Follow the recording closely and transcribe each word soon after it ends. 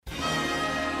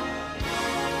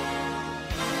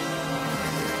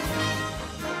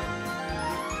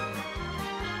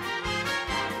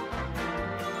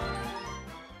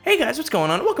Hey guys, what's going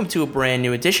on? Welcome to a brand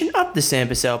new edition of the Sam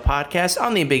Bussell Podcast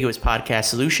on the Ambiguous Podcast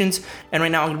Solutions. And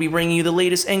right now I'm going to be bringing you the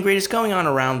latest and greatest going on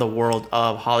around the world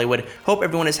of Hollywood. Hope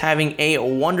everyone is having a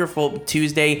wonderful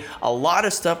Tuesday. A lot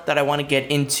of stuff that I want to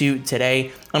get into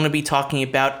today. I'm going to be talking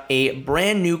about a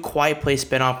brand new Quiet Place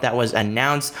spinoff that was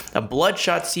announced. A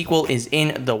Bloodshot sequel is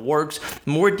in the works.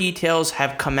 More details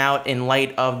have come out in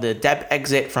light of the Depp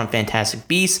exit from Fantastic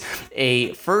Beasts,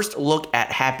 a first look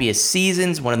at Happiest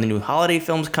Seasons, one of the new holiday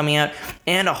films coming out,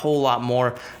 and a whole lot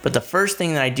more. But the first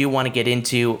thing that I do want to get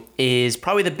into is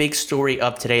probably the big story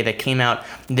of today that came out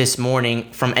this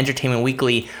morning from Entertainment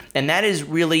Weekly, and that is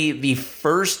really the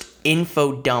first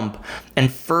info dump and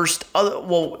the first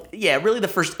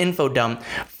info dump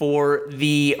for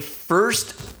the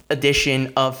first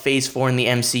edition of Phase 4 in the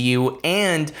MCU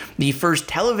and the first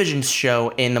television show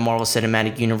in the Marvel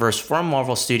Cinematic Universe from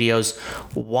Marvel Studios,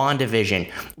 WandaVision.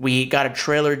 We got a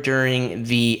trailer during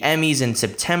the Emmys in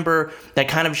September that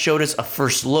kind of showed us a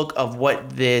first look of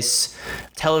what this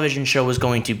television show was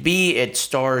going to be. It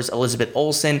stars Elizabeth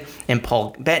Olsen and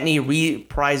Paul Bettany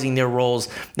reprising their roles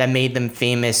that made them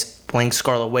famous, playing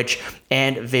Scarlet Witch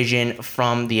and Vision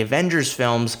from the Avengers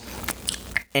films.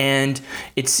 And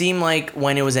it seemed like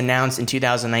when it was announced in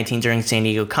 2019 during San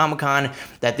Diego Comic-Con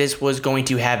that this was going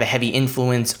to have a heavy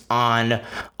influence on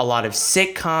a lot of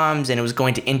sitcoms, and it was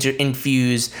going to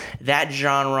infuse that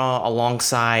genre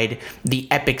alongside the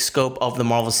epic scope of the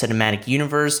Marvel Cinematic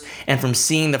Universe. And from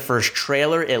seeing the first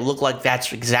trailer, it looked like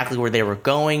that's exactly where they were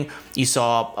going. You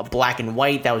saw a black and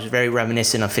white that was very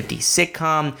reminiscent of 50s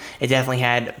sitcom. It definitely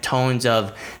had tones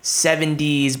of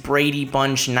 70s Brady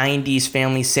Bunch, 90s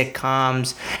family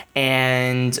sitcoms,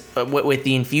 and with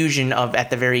the infusion of, at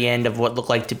the very end, of what looked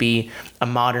like to be a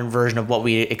modern version of what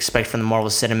we expect from the Marvel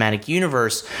Cinematic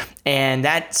Universe. And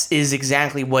that is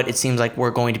exactly what it seems like we're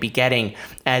going to be getting.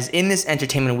 As in this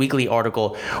Entertainment Weekly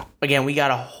article, again, we got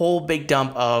a whole big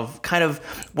dump of kind of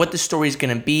what the story is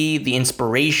going to be, the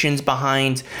inspirations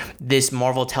behind this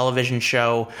Marvel television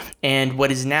show, and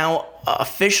what is now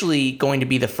officially going to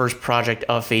be the first project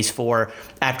of Phase 4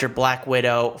 after Black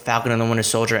Widow, Falcon and the Winter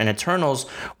Soldier, and Eternals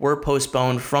were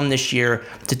postponed from this year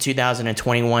to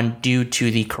 2021 due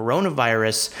to the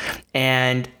coronavirus.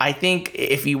 And I think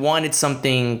if you wanted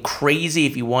something crazy,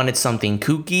 if you wanted something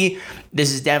kooky,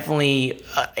 this is definitely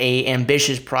a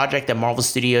ambitious project that Marvel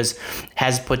Studios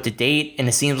has put to date, and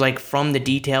it seems like from the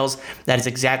details that is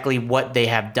exactly what they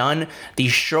have done. The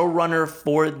showrunner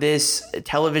for this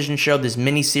television show, this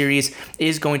miniseries,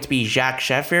 is going to be Jacques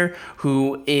Sheffer,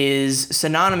 who is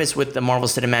synonymous with the Marvel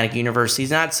Cinematic Universe.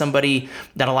 He's not somebody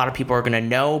that a lot of people are going to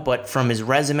know, but from his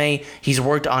resume, he's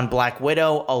worked on Black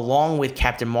Widow along with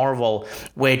Captain Marvel,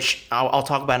 which I'll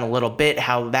talk about in a little bit,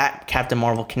 how that Captain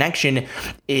Marvel connection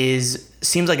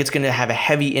seems like it's going to have a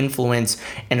heavy influence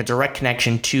and a direct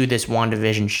connection to this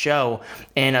WandaVision show.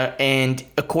 And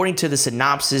according to the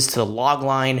synopsis, to the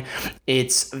logline,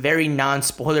 it's very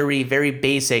non-spoilery, very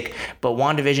basic, but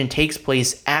WandaVision takes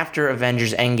place after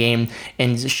Avengers Endgame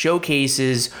and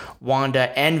showcases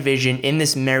Wanda and Vision in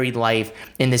this married life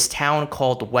in this town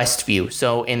called Westview.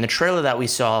 So in the trailer that we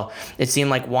saw, it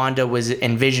seemed like Wanda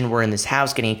and Vision were in this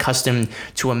house getting accustomed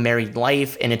to a married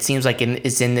life, and it seems like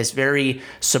it's in this very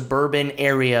suburban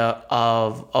area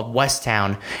of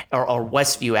Westtown, or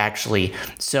Westview actually.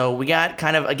 So we got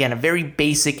kind of, again, a very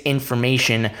basic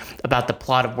information about the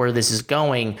plot of where this is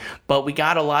going, but we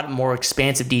got a lot more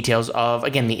expansive details of,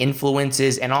 again, the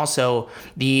influences and also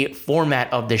the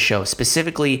format of the show.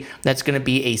 Specifically, that's going to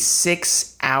be a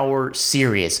 6-hour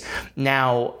series.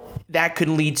 Now, that could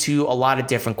lead to a lot of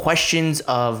different questions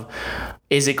of,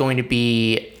 is it going to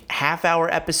be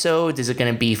half-hour episodes? Is it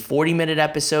going to be 40-minute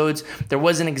episodes? There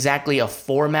wasn't exactly a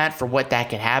format for what that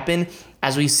could happen.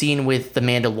 As we've seen with The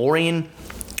Mandalorian,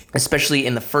 especially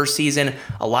in the first season,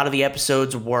 a lot of the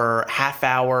episodes were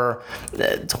half-hour,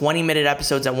 20-minute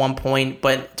episodes at one point,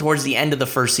 but towards the end of the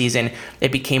first season,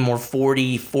 it became more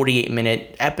 40,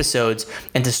 48-minute episodes.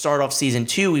 And to start off season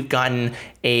 2, we've gotten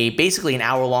basically an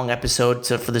hour-long episode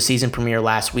for the season premiere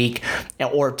last week,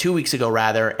 or 2 weeks ago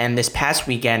rather, and this past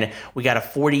weekend, we got a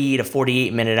 40 to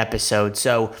 48-minute episode.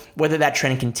 So whether that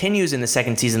trend continues in the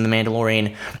second season of The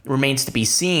Mandalorian remains to be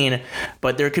seen,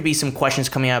 but there could be some questions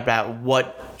coming out about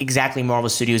what exactly Marvel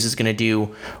Studios is going to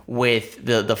do with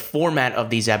the format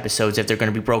of these episodes, if they're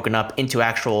going to be broken up into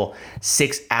actual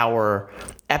 6-hour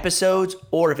episodes,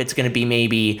 or if it's going to be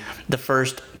maybe the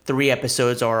first 3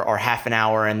 episodes are half an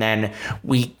hour, and then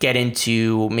we get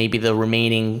into maybe the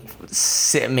remaining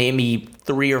maybe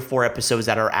 3 or 4 episodes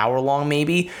that are hour long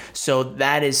maybe. So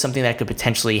that is something that could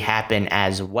potentially happen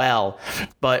as well.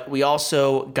 But we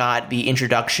also got the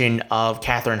introduction of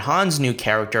Catherine Hahn's new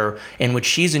character, in which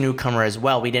she's a newcomer as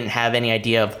well. We didn't have any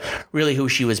idea of really who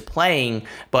she was playing,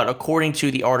 but according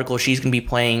to the article, she's going to be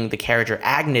playing the character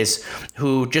Agnes,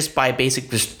 who just by basic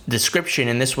description,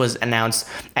 and this was announced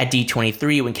at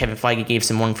D23 when Kevin Feige gave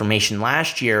some more information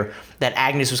last year, that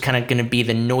Agnes was kind of going to be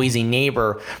the noisy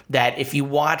neighbor, that if you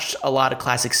watched a lot of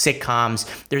classic sitcoms,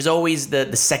 there's always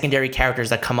the secondary characters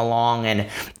that come along, and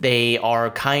they are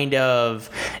kind of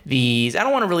these, I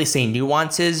don't want to really say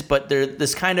nuances, but they're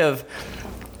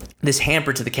this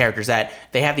hamper to the characters, that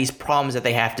they have these problems that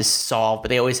they have to solve, but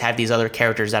they always have these other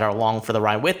characters that are along for the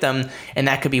ride with them, and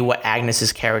that could be what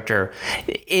Agnes's character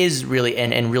is really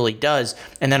and really does.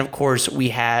 And then, of course, we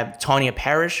have Tanya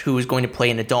Parrish, who is going to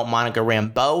play an adult Monica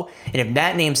Rambeau, and if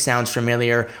that name sounds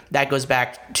familiar, that goes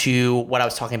back to what I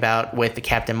was talking about with the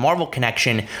Captain Marvel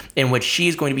connection, in which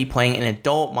she's going to be playing an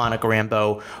adult Monica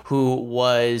Rambeau, who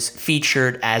was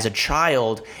featured as a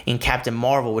child in Captain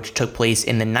Marvel, which took place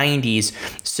in the 90s.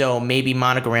 So maybe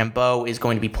Monica Rambeau is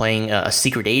going to be playing a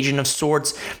secret agent of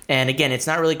sorts. And again, it's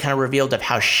not really kind of revealed of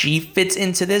how she fits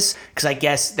into this, because I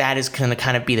guess that is going to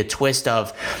kind of be the twist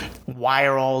of why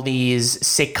are all these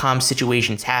sitcom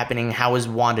situations happening? How is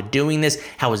Wanda doing this?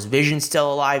 How is Vision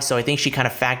still alive? So I think she kind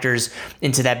of factors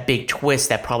into that big twist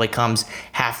that probably comes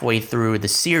halfway through the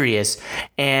series.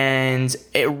 And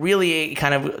it really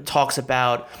kind of talks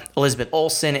about Elizabeth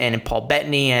Olsen and Paul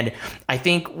Bettany. And I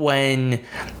think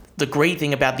the great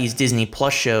thing about these Disney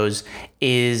Plus shows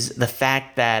is the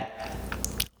fact that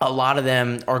a lot of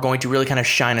them are going to really kind of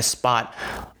shine a spot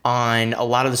on a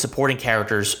lot of the supporting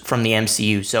characters from the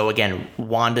MCU. So again,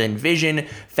 Wanda and Vision,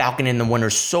 Falcon and the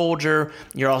Winter Soldier.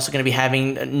 You're also going to be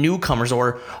having newcomers,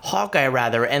 or Hawkeye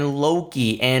rather, and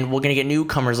Loki, and we're going to get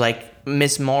newcomers like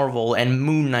Miss Marvel and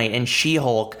Moon Knight and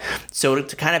She-Hulk. So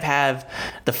to kind of have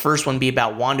the first one be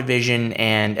about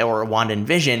WandaVision or Wanda and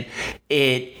Vision,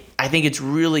 I think it's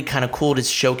really kind of cool to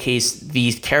showcase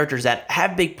these characters that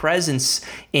have big presence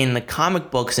in the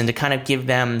comic books, and to kind of give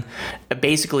them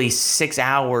basically 6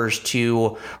 hours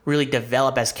to really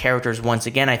develop as characters once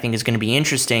again, I think is going to be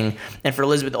interesting. And for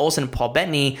Elizabeth Olsen and Paul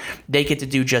Bettany, they get to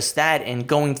do just that. And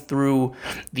going through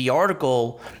the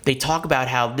article, they talk about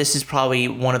how this is probably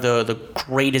one of the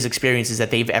greatest experiences that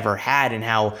they've ever had, and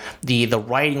how the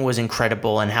writing was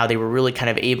incredible, and how they were really kind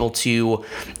of able to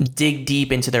dig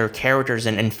deep into their characters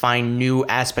and find new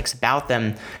aspects about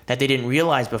them that they didn't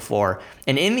realize before.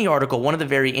 And in the article, one of the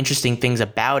very interesting things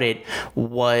about it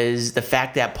was the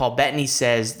fact that Paul Bettany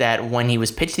says that when he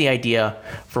was pitched the idea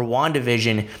for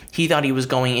WandaVision, he thought he was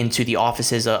going into the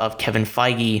offices of Kevin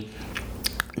Feige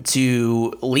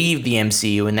to leave the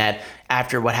MCU, and that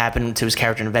after what happened to his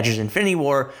character in Avengers Infinity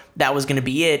War, that was going to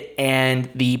be it. And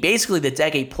basically the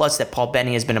decade plus that Paul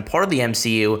Bettany has been a part of the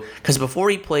MCU, because before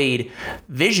he played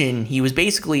Vision, he was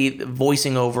basically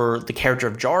voicing over the character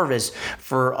of Jarvis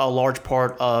for a large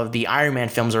part of the Iron Man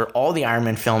films, or all the Iron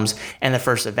Man films, and the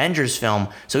first Avengers film.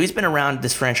 So he's been around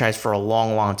this franchise for a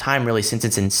long, long time, really since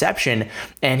its inception.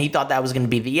 And he thought that was going to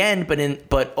be the end,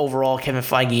 but overall, Kevin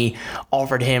Feige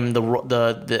offered him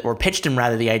or pitched him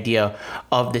rather, the idea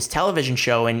of this television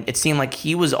show, and it seemed like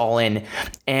he was all in.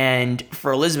 And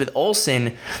for Elizabeth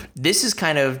Olsen, this is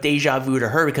kind of deja vu to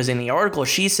her, because in the article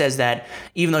she says that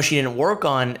even though she didn't work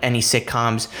on any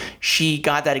sitcoms, she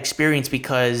got that experience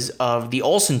because of the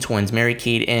Olsen twins,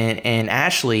 Mary-Kate and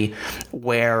Ashley,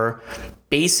 where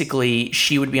basically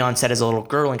she would be on set as a little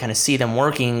girl and kind of see them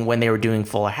working when they were doing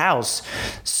Fuller House.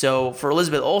 So for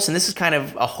Elizabeth Olsen, this is kind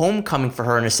of a homecoming for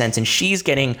her in a sense, and she's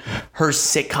getting her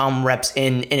sitcom reps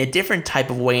in a different type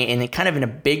of way, and kind of in a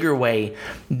bigger way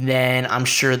than I'm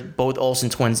sure both Olsen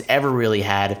twins ever really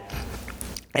had.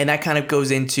 And that kind of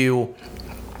goes into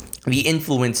the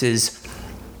influences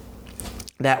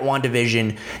that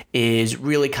WandaVision is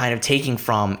really kind of taking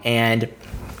from. And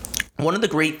one of the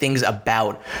great things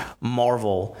about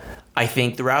Marvel, I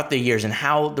think, throughout the years, and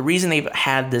how the reason they've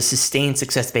had the sustained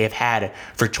success they have had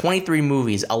for 23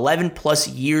 movies, 11 plus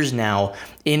years now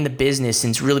in the business,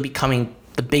 since really becoming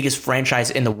the biggest franchise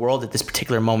in the world at this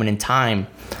particular moment in time.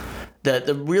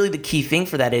 The key thing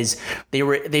for that is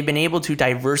they've been able to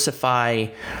diversify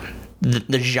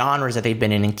the genres that they've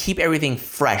been in and keep everything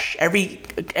fresh.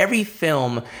 Every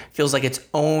film feels like its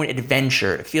own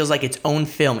adventure. It feels like its own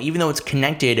film, even though it's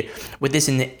connected with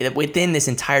within this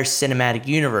entire cinematic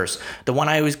universe. The one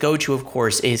I always go to, of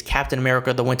course, is Captain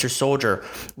America: The Winter Soldier,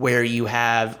 where you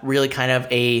have really kind of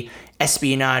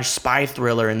espionage spy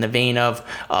thriller in the vein of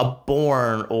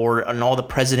Bourne or An All the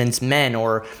President's Men,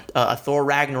 or a Thor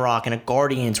Ragnarok and a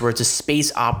Guardians where it's a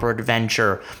space opera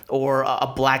adventure, or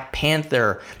a Black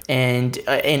Panther and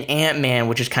an Ant-Man,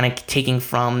 which is kind of taking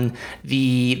from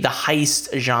the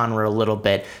heist genre a little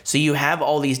bit. So you have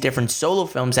all these different solo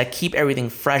films that keep everything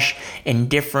fresh and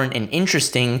different and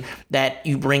interesting, that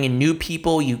you bring in new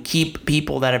people, you keep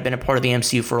people that have been a part of the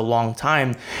MCU for a long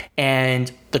time.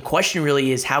 And the question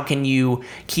really is, how can you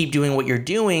keep doing what you're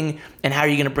doing, and how are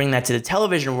you going to bring that to the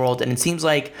television world? And it seems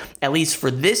like, at least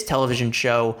for this television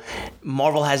show,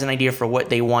 Marvel has an idea for what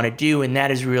they want to do, and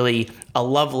that is really a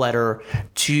love letter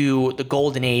to the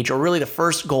golden age, or really the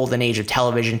first golden age of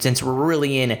television, since we're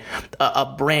really in a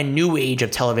brand new age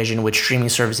of television with streaming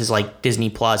services like Disney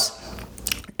Plus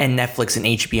and Netflix and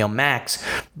HBO Max.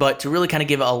 But to really kind of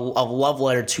give a love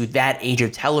letter to that age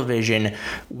of television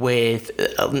with,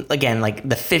 again, like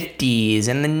the 50s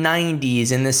and the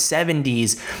 90s and the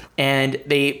 70s. And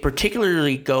they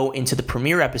particularly go into the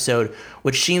premiere episode,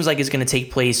 which seems like is going to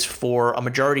take place for a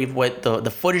majority of what the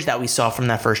footage that we saw from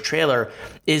that first trailer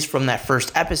is from that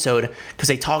first episode, because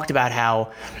they talked about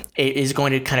how it is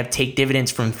going to kind of take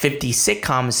dividends from 50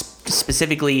 sitcoms,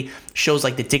 specifically shows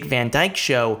like the Dick Van Dyke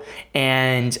Show,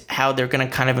 and how they're going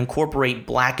to kind of incorporate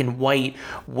black and white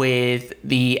with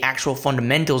the actual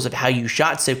fundamentals of how you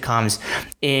shot sitcoms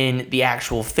in the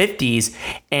actual 50s,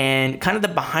 and kind of the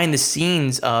behind the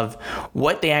scenes of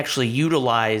what they actually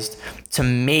utilized to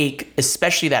make,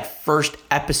 especially that first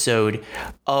episode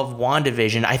of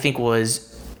WandaVision, I think was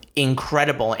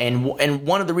incredible. And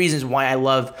one of the reasons why I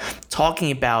love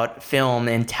talking about film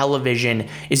and television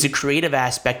is the creative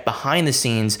aspect behind the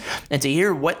scenes, and to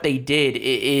hear what they did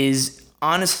is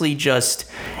honestly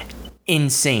just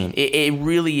insane. It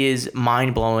really is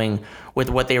mind-blowing with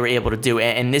what they were able to do.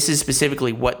 And this is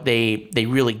specifically what they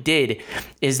really did,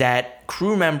 is that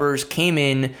crew members came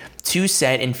in to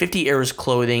set in 50 Eras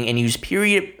clothing and used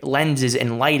period lenses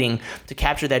and lighting to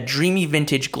capture that dreamy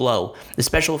vintage glow. The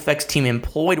special effects team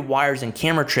employed wires and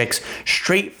camera tricks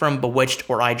straight from Bewitched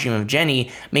or I Dream of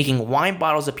Jenny, making wine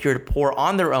bottles appear to pour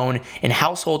on their own and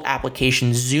household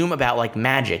applications zoom about like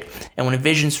magic. And when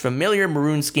Vision's familiar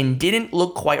maroon skin didn't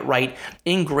look quite right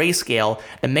in grayscale,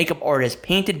 the makeup artist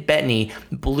painted Bettany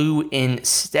blue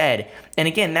instead. And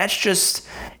again, that's just...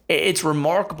 it's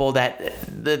remarkable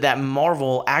that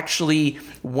Marvel actually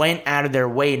went out of their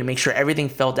way to make sure everything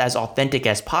felt as authentic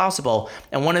as possible.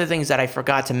 And one of the things that I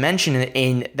forgot to mention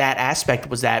in that aspect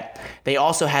was that they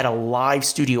also had a live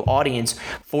studio audience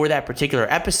for that particular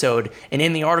episode. And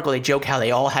in the article, they joke how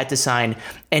they all had to sign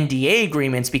NDA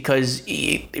agreements because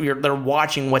they're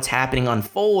watching what's happening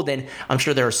unfold. And I'm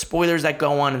sure there are spoilers that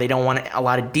go on, and they don't want a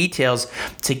lot of details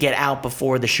to get out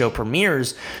before the show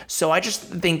premieres. So I just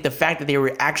think the fact that they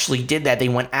were actually did that, they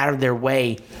went out of their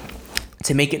way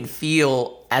to make it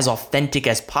feel as authentic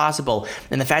as possible.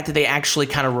 And the fact that they actually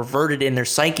kind of reverted in their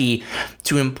psyche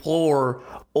to implore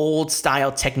old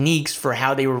style techniques for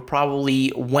how they were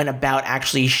probably went about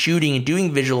actually shooting and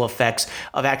doing visual effects,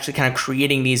 of actually kind of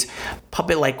creating these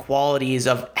puppet-like qualities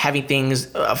of having things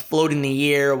float in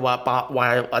the air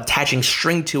while attaching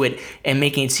string to it and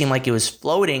making it seem like it was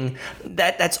floating.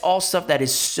 That's all stuff that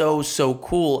is so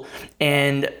cool.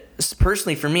 And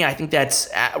personally, for me, I think that's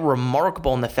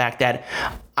remarkable in the fact that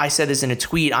I said this in a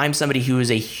tweet. I'm somebody who is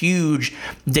a huge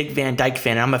Dick Van Dyke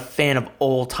fan. I'm a fan of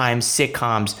old-time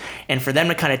sitcoms. And for them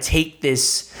to kind of take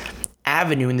this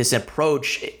avenue and this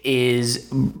approach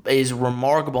is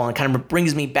remarkable, and kind of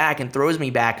brings me back and throws me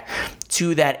back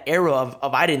to that era of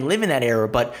I didn't live in that era,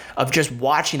 but of just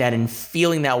watching that and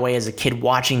feeling that way as a kid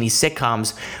watching these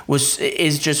sitcoms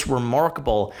is just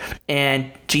remarkable.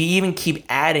 And to even keep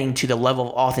adding to the level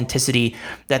of authenticity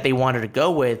that they wanted to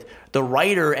go with, the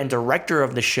writer and director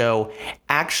of the show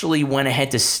actually went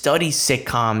ahead to study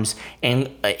sitcoms and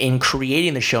in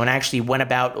creating the show, and actually went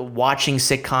about watching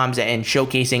sitcoms and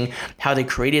showcasing how they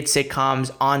created sitcoms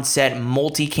on set,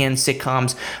 multi-cam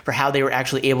sitcoms, for how they were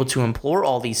actually able to employ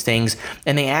all these things.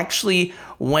 And they actually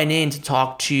went in to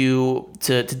talk to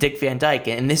Dick Van Dyke.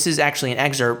 And this is actually an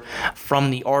excerpt from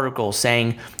the article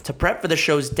saying, to prep for the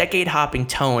show's decade-hopping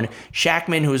tone,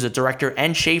 Shackman, who is a director,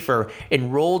 and Schaefer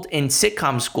enrolled in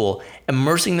sitcom school,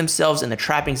 immersing themselves in the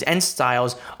trappings and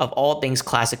styles of all things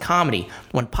classic comedy.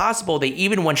 When possible, they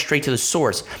even went straight to the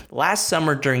source. Last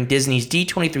summer, during Disney's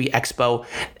D23 Expo,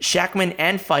 Shackman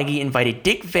and Feige invited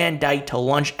Dick Van Dyke to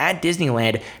lunch at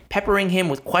Disneyland, peppering him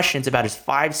with questions about his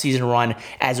 5-season run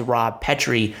as Rob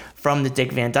Petrie from the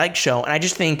Dick Van Dyke Show. And I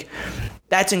just think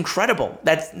that's incredible.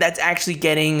 That's actually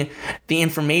getting the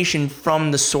information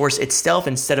from the source itself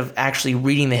instead of actually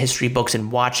reading the history books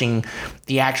and watching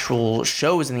the actual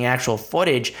shows and the actual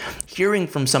footage, hearing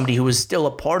from somebody who was still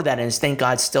a part of that and is, thank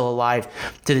God, still alive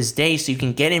to this day, so you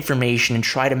can get information and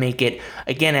try to make it,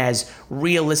 again, as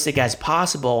realistic as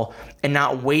possible and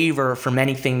not waver from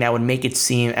anything that would make it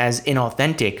seem as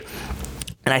inauthentic.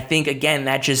 And I think, again,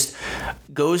 that just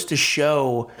goes to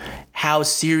show how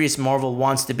serious Marvel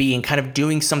wants to be and kind of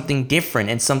doing something different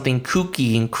and something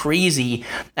kooky and crazy.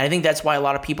 And I think that's why a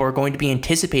lot of people are going to be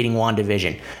anticipating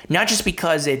WandaVision. Not just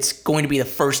because it's going to be the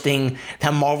first thing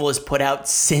that Marvel has put out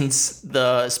since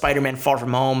the Spider-Man Far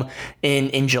From Home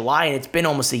in July. And it's been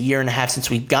almost a year and a half since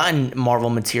we've gotten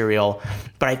Marvel material.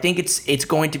 But I think it's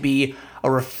going to be a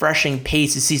refreshing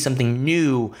pace to see something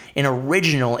new and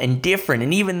original and different.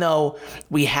 And even though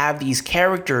we have these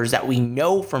characters that we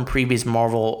know from previous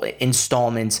Marvel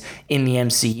installments in the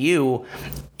MCU,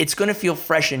 it's going to feel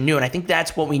fresh and new. And I think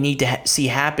that's what we need to see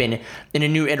happen in a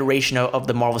new iteration of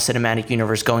the Marvel Cinematic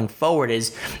Universe going forward,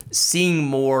 is seeing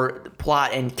more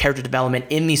plot and character development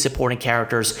in these supporting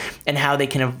characters and how they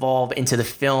can evolve into the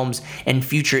films and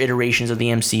future iterations of the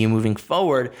MCU moving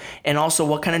forward. And also,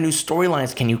 what kind of new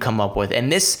storylines can you come up with?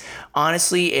 And this,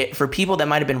 honestly, for people that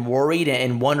might have been worried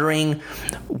and wondering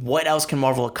what else can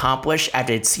Marvel accomplish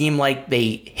after it seemed like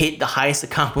they hit the highest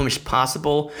accomplishment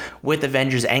possible with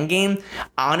Avengers Endgame,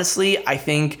 honestly, I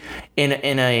think in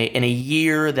a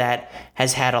year that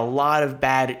has had a lot of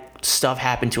bad stuff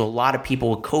happen to a lot of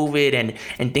people with COVID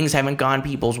and things haven't gone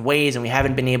people's ways, and we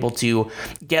haven't been able to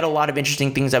get a lot of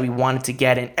interesting things that we wanted to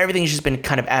get, and everything's just been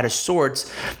kind of out of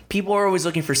sorts. People are always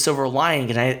looking for silver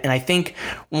lining, and I think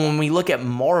when we look at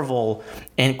Marvel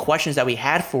and questions that we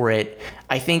had for it,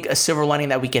 I think a silver lining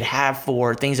that we could have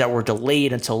for things that were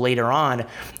delayed until later on,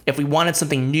 if we wanted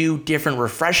something new, different,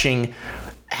 refreshing,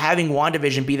 having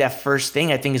WandaVision be that first thing,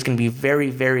 I think, is going to be very,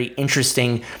 very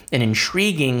interesting and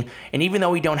intriguing. And even though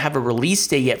we don't have a release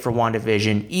date yet for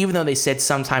WandaVision, even though they said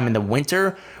sometime in the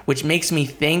winter, which makes me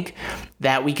think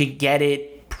that we could get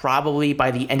it probably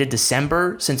by the end of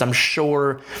December, since I'm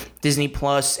sure Disney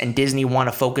Plus and Disney want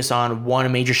to focus on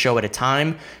one major show at a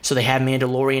time. So they have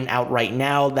Mandalorian out right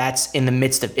now. That's in the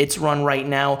midst of its run right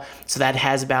now. So that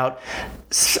has about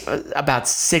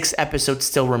 6 episodes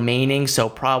still remaining. So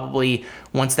probably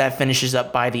once that finishes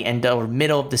up by the end or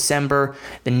middle of December,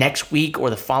 the next week or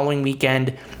the following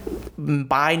weekend,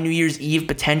 by New Year's Eve,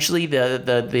 potentially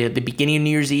the beginning of New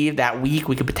Year's Eve, that week,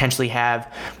 we could potentially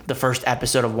have the first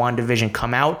episode of WandaVision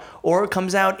come out, or it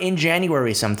comes out in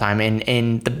January sometime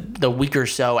in the week or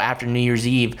so after New Year's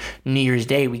Eve, New Year's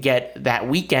Day. We get that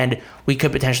weekend, we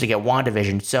could potentially get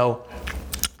WandaVision. So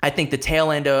I think the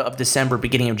tail end of December,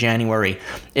 beginning of January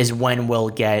is when we'll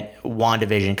get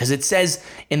WandaVision, because it says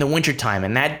in the wintertime,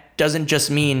 and that doesn't just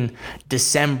mean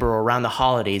December or around the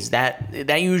holidays.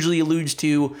 That usually alludes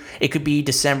to it could be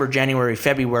December, January,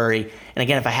 February. And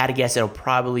again, if I had to guess, it'll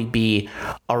probably be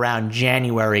around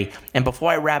January. And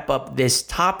before I wrap up this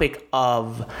topic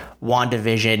of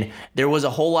WandaVision, there was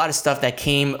a whole lot of stuff that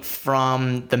came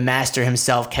from the master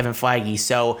himself, Kevin Feige.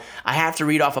 So I have to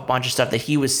read off a bunch of stuff that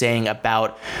he was saying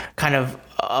about kind of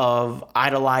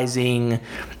idolizing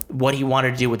what he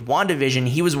wanted to do with WandaVision.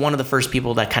 He was one of the first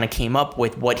people that kind of came up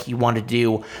with what he wanted to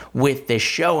do with this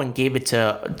show and gave it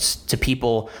to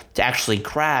people to actually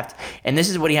craft. And this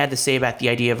is what he had to say about the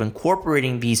idea of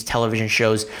incorporating these television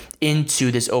shows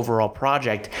into this overall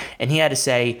project. And he had to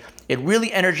say, "It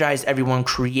really energized everyone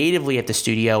creatively at the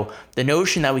studio, the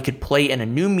notion that we could play in a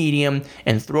new medium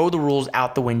and throw the rules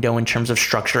out the window in terms of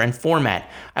structure and format.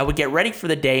 I would get ready for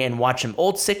the day and watch an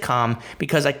old sitcom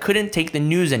because I couldn't take the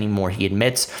news anymore," he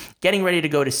admits. "Getting ready to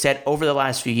go to set over the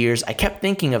last few years, I kept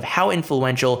thinking of how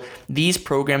influential these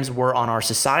programs were on our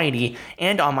society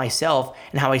and on myself,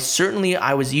 and how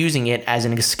I was using it as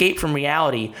an escape from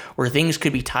reality where things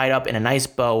could be tied up in a nice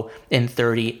bow in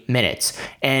 30 minutes.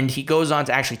 And he goes on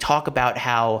to actually talk about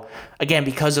how, again,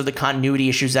 because of the continuity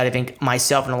issues that I think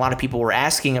myself and a lot of people were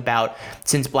asking about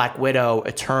since Black Widow,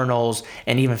 Eternals,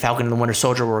 and even Falcon and the Winter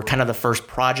Soldier were kind of the first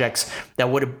projects that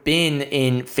would have been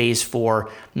in Phase 4.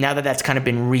 Now that that's kind of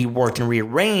been reworked and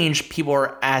rearranged, people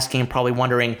are asking and probably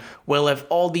wondering, well, if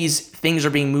all these things are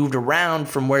being moved around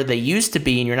from where they used to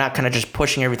be and you're not kind of just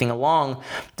pushing everything along,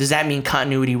 does that mean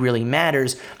continuity really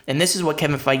matters? And this is what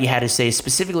Kevin Feige had to say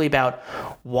specifically about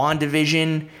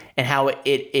WandaVision and how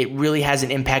it really has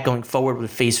an impact going forward with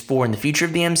Phase 4 in the future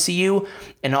of the MCU,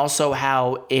 and also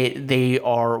how they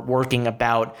are working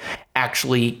about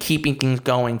actually keeping things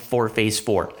going for Phase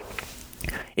 4.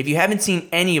 If you haven't seen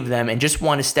any of them and just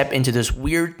want to step into this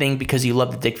weird thing because you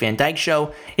love the Dick Van Dyke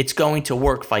Show, it's going to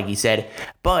work, Feige said.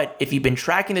 But if you've been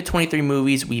tracking the 23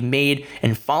 movies we made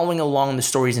and following along the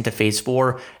stories into Phase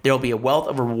 4, there will be a wealth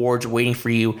of rewards waiting for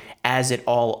you as it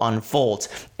all unfolds.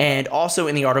 And also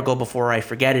in the article, before I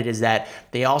forget it, is that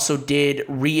they also did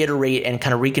reiterate and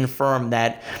kind of reconfirm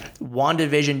that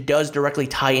WandaVision does directly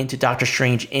tie into Doctor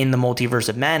Strange in the Multiverse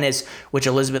of Madness, which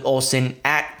Elizabeth Olsen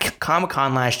at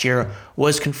Comic-Con last year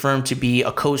was confirmed to be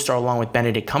a co-star along with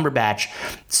Benedict Cumberbatch.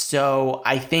 So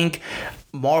I think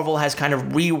Marvel has kind of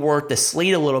reworked the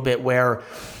slate a little bit, where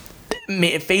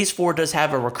Phase 4 does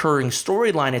have a recurring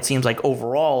storyline, it seems like,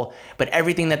 overall, but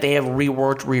everything that they have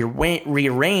reworked,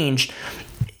 rearranged,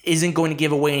 isn't going to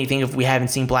give away anything if we haven't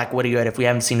seen Black Widow yet, if we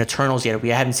haven't seen Eternals yet, if we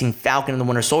haven't seen Falcon and the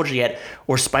Winter Soldier yet,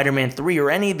 or Spider-Man 3,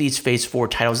 or any of these Phase 4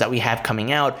 titles that we have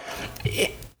coming out.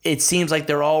 It seems like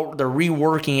they're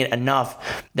reworking it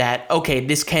enough that, okay,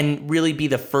 this can really be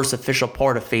the first official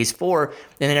part of Phase 4, and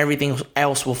then everything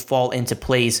else will fall into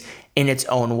place in its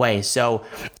own way. So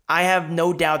I have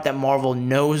no doubt that Marvel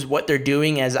knows what they're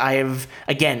doing, as I have,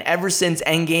 again, ever since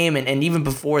Endgame and even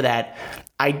before that,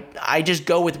 I just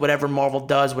go with whatever Marvel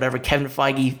does, whatever Kevin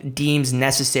Feige deems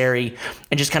necessary,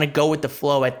 and just kind of go with the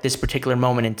flow at this particular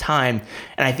moment in time.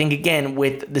 And I think, again,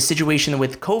 with the situation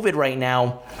with COVID right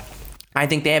now, I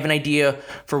think they have an idea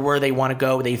for where they want to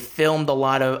go. They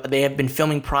have been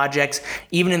filming projects.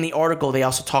 Even in the article, they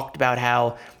also talked about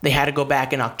how they had to go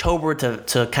back in October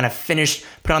to kind of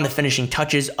put on the finishing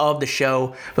touches of the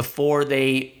show before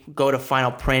they go to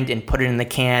final print and put it in the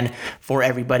can for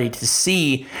everybody to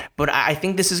see. But I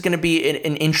think this is going to be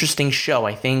an interesting show.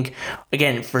 I think,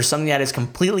 again, for something that is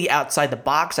completely outside the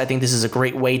box, I think this is a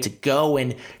great way to go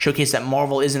and showcase that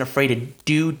Marvel isn't afraid to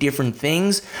do different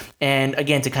things. And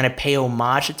again, to kind of pay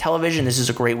homage to television, this is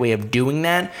a great way of doing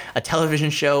that. A television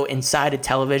show inside a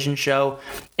television show.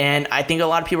 And I think a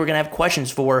lot of people are going to have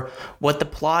questions for what the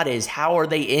plot is. How are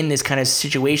they in this kind of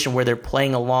situation where they're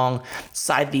playing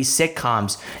alongside these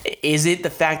sitcoms? Is it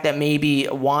the fact that maybe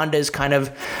Wanda is kind of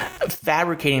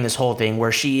fabricating this whole thing,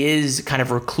 where she is kind of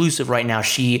reclusive right now?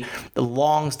 She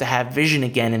longs to have Vision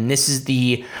again, and this is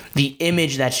the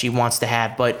image that she wants to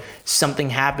have, but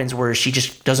something happens where she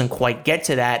just doesn't quite get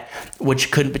to that, which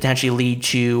could potentially lead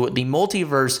to the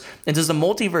multiverse. And does the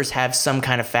multiverse have some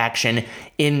kind of faction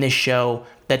in this show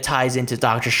that ties into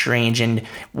Doctor Strange, and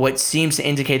what seems to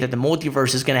indicate that the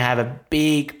multiverse is going to have a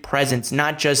big presence,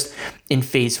 not just in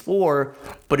Phase 4,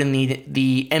 but in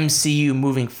the MCU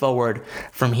moving forward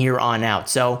from here on out.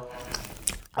 So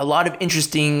a lot of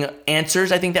interesting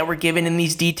answers, I think, that were given in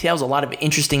these details, a lot of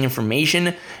interesting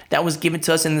information that was given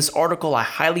to us in this article. I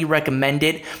highly recommend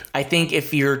it. I think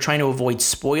if you're trying to avoid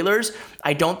spoilers,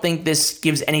 I don't think this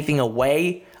gives anything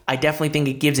away. I definitely think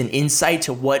it gives an insight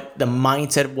to what the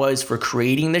mindset was for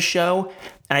creating the show.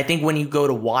 And I think when you go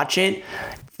to watch it,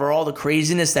 for all the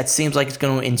craziness that seems like it's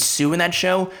going to ensue in that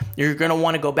show, you're going to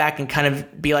want to go back and kind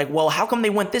of be like, well, how come they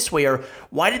went this way? Or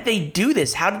why did they do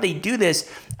this? How did they do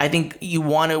this? I think you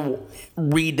want to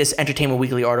read this Entertainment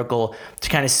Weekly article to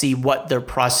kind of see what their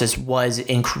process was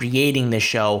in creating this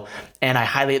show. And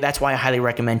that's why I highly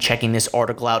recommend checking this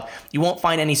article out. You won't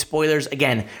find any spoilers.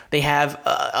 Again, they have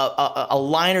a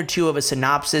line or two of a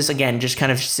synopsis. Again, just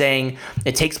kind of saying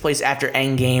it takes place after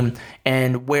Endgame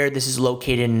and where this is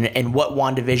located and what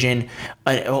WandaVision,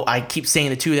 I keep saying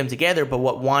the two of them together, but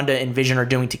what Wanda and Vision are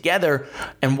doing together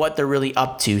and what they're really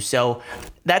up to. So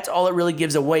that's all it really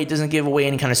gives away. It doesn't give away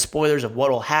any kind of spoilers of what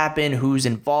will happen, who's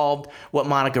involved, what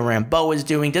Monica Rambeau is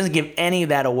doing. It doesn't give any of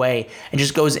that away. It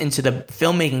just goes into the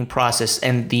filmmaking process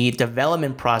and the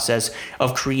development process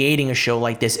of creating a show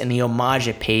like this and the homage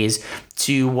it pays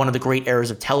to one of the great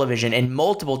eras of television and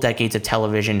multiple decades of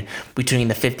television between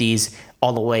the 50s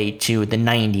all the way to the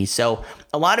 90s. So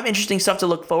a lot of interesting stuff to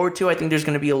look forward to. I think there's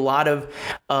going to be a lot of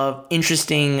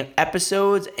interesting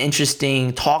episodes,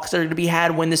 interesting talks that are going to be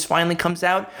had when this finally comes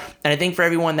out. And I think for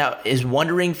everyone that is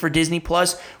wondering for Disney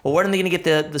Plus, well, when are they going to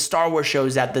get the Star Wars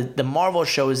shows out, the Marvel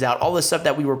shows out, all the stuff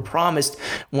that we were promised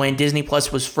when Disney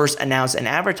Plus was first announced and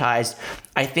advertised?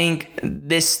 I think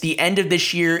the end of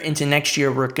this year into next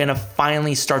year, we're going to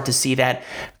finally start to see that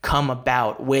come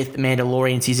about with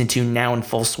Mandalorian Season 2 now in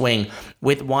full swing,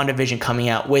 with WandaVision coming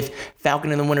out, with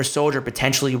Falcon and the Winter Soldier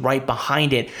potentially right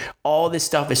behind it. All this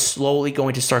stuff is slowly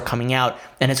going to start coming out,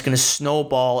 and it's going to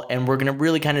snowball, and we're going to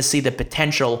really kind of see the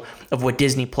potential of what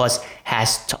Disney Plus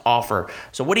has to offer.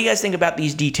 So what do you guys think about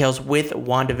these details with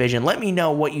WandaVision? Let me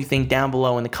know what you think down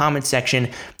below in the comment section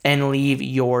and leave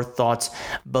your thoughts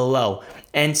below.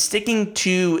 And sticking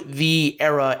to the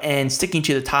era and sticking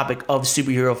to the topic of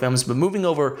superhero films, but moving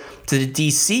over to the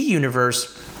DC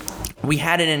universe, we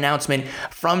had an announcement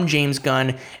from James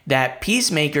Gunn that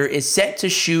Peacemaker is set to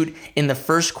shoot in the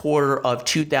first quarter of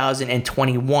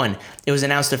 2021. It was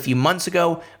announced a few months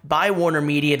ago by Warner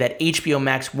Media that HBO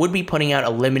Max would be putting out a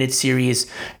limited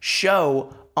series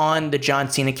show on the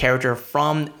John Cena character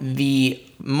from the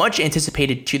much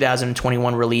anticipated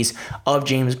 2021 release of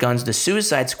James Gunn's The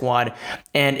Suicide Squad.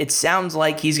 And it sounds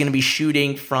like he's going to be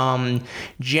shooting from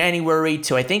January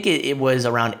to, I think it was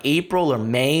around April or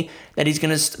May that he's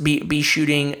going to be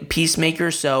shooting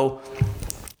Peacemaker. So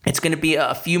it's going to be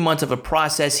a few months of a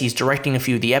process. He's directing a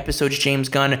few of the episodes, James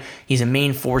Gunn. He's a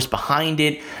main force behind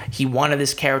it. He wanted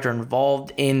this character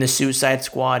involved in the Suicide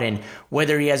Squad, and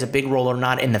whether he has a big role or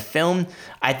not in the film,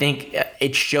 I think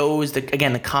it shows, the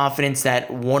confidence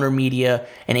that Warner Media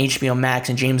and HBO Max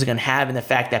and James Gunn have in the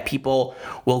fact that people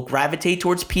will gravitate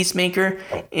towards Peacemaker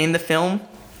in the film.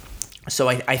 So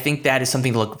I think that is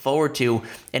something to look forward to.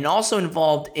 And also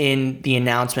involved in the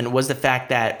announcement was the fact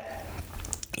that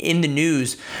in the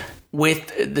news,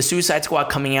 with the Suicide Squad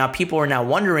coming out, people are now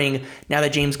wondering, now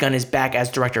that James Gunn is back as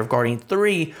director of Guardians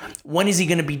 3, when is he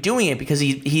going to be doing it? Because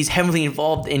he's heavily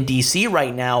involved in DC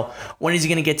right now. When is he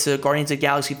going to get to Guardians of the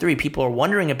Galaxy 3? People are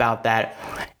wondering about that.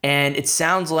 And it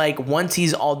sounds like once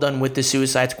he's all done with the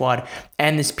Suicide Squad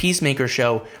and this Peacemaker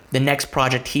show, the next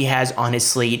project he has on his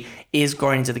slate is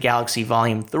Guardians of the Galaxy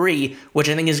Volume 3, which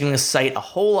I think is going to excite a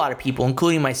whole lot of people,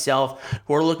 including myself,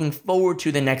 who are looking forward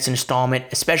to the next installment,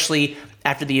 especially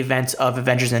after the events of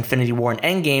Avengers Infinity War and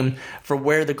Endgame, for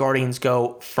where the Guardians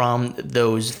go from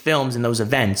those films and those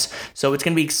events. So it's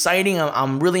going to be exciting.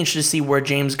 I'm really interested to see where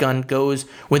James Gunn goes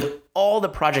with all the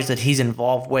projects that he's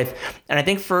involved with. And I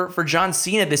think for John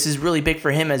Cena, this is really big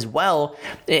for him as well,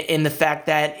 in the fact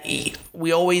that I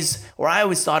always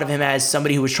thought of him as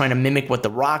somebody who was trying to mimic what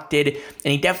The Rock did,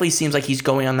 and he definitely seems like he's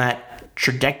going on that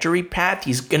trajectory path.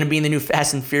 He's going to be in the new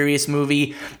Fast and Furious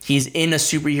movie. He's in a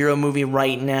superhero movie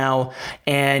right now,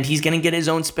 and he's going to get his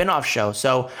own spinoff show.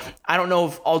 So I don't know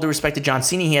if, all due respect to John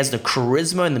Cena, he has the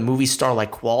charisma and the movie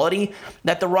star-like quality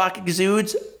that The Rock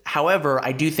exudes. However,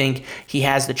 I do think he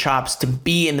has the chops to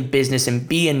be in the business and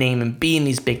be a name and be in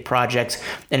these big projects.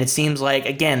 And it seems like,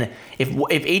 again, if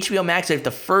HBO Max, if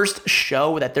the first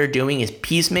show that they're doing is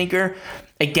Peacemaker,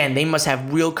 again, they must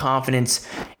have real confidence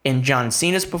in John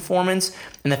Cena's performance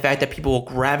and the fact that people will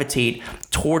gravitate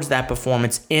towards that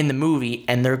performance in the movie,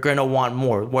 and they're going to want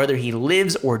more. Whether he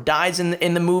lives or dies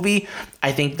in the movie,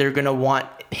 I think they're going to want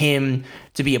him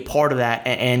to be a part of that,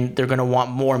 and they're going to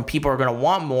want more, and people are going to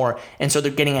want more, and so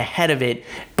they're getting ahead of it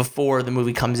before the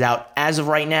movie comes out, as of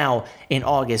right now, in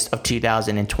August of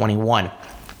 2021.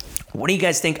 What do you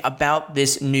guys think about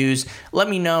this news? Let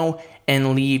me know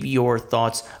and leave your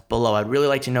thoughts below. I'd really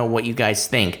like to know what you guys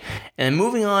think. And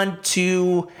moving on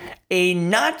to a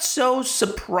not so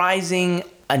surprising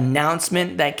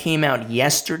announcement that came out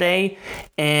yesterday,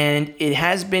 and it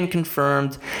has been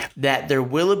confirmed that there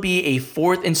will be a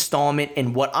fourth installment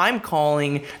in what I'm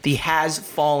calling the Has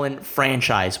Fallen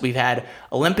franchise. We've had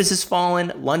Olympus Has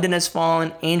Fallen, London Has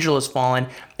Fallen, Angel Has Fallen,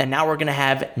 and now we're going to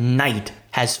have Night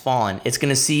Has Fallen. It's going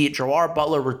to see Gerard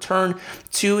Butler return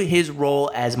to his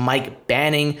role as Mike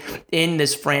Banning in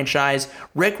this franchise.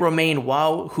 Rick Romain,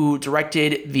 who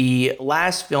directed the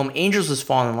last film, Angels Has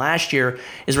Fallen, last year,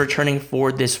 is returning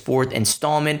for this fourth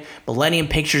installment. Millennium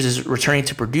Pictures is returning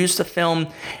to produce the film.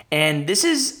 And this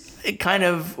is kind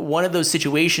of one of those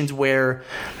situations where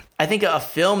I think a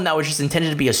film that was just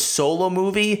intended to be a solo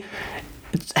movie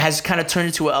has kind of turned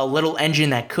into a little engine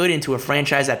that could into a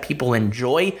franchise that people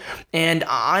enjoy. And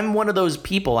I'm one of those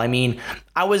people. I mean,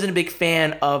 I wasn't a big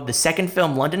fan of the second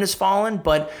film, London Has Fallen,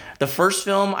 but the first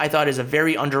film I thought is a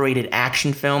very underrated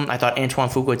action film. I thought Antoine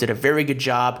Fuqua did a very good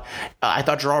job. I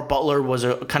thought Gerard Butler was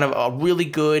a kind of a really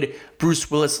good Bruce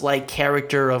Willis-like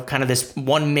character of kind of this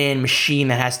one-man machine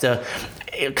that has to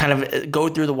kind of go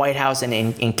through the White House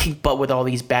and kick butt with all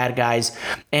these bad guys.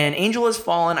 And Angel Has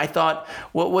Fallen, I thought,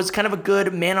 was kind of a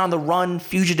good man-on-the-run,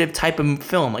 fugitive type of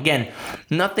film. Again,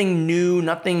 nothing new,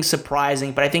 nothing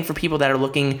surprising, but I think for people that are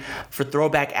looking for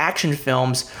throwback action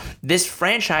films, this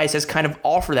franchise has kind of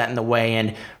offered that in the way.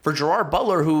 And for Gerard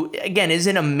Butler, who, again,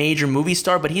 isn't a major movie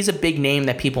star, but he's a big name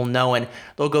that people know, and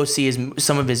they'll go see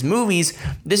some of his movies,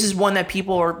 this is one that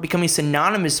people are becoming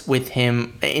synonymous with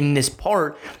him in this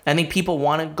part. I think people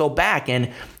want to go back,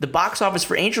 and the box office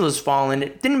for Angel Has Fallen,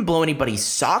 it didn't blow anybody's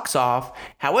socks off.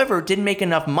 However, it didn't make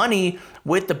enough money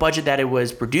with the budget that it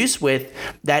was produced with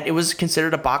that it was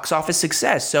considered a box office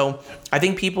success. So I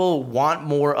think people want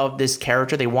more of this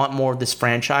character. They want more of this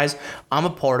franchise. I'm a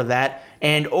part of that.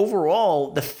 And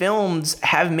overall, the films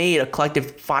have made a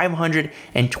collective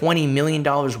 $520 million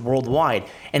worldwide.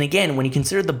 And again, when you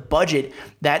consider the budget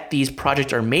that these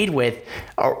projects are made with,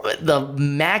 the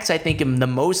max I think the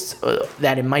most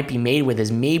that it might be made with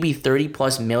is maybe 30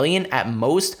 plus million at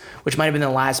most, which might have been the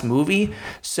last movie.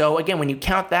 So again, when you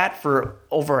count that for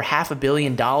over $500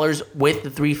 million with the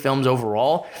 3 films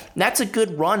overall, that's a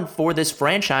good run for this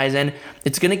franchise, and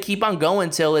it's going to keep on going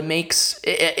until if it makes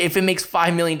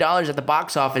 $5 million at the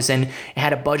box office and it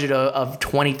had a budget of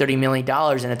 $20-30 million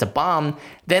and it's a bomb,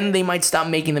 then they might stop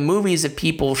making the movies if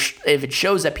it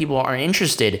shows that people aren't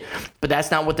interested. But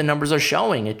that's not what the numbers are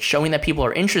showing. It's showing that people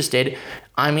are interested.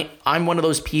 I mean, I'm one of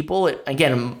those people.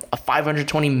 Again,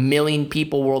 520 million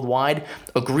people worldwide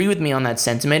agree with me on that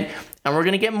sentiment, and we're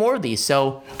going to get more of these.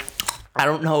 So I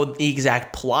don't know the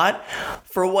exact plot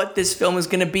for what this film is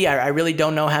going to be. I really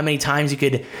don't know how many times you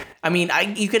could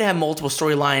have multiple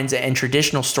storylines and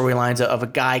traditional storylines of a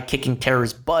guy kicking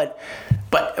terrorist butt,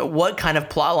 but what kind of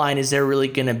plot line is there really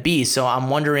going to be? So I'm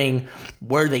wondering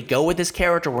where they go with this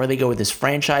character, where they go with this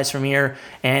franchise from here.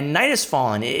 And Night Has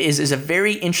Fallen is a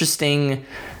very interesting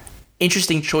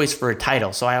choice for a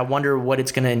title. So I wonder what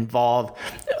it's going to involve.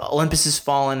 Olympus Has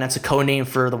Fallen, that's a code name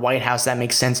for the White House. That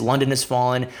makes sense. London has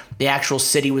fallen. The actual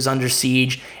city was under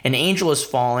siege. And Angel Has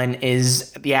Fallen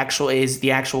is the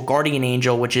actual guardian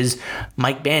angel, which is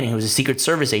Mike Banning, who's a Secret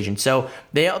Service agent. So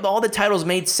all the titles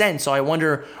made sense. So I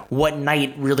wonder what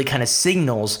Night really kind of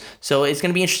signals. So it's going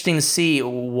to be interesting to see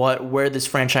where this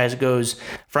franchise goes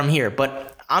from here.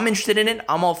 But I'm interested in it.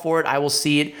 I'm all for it. I will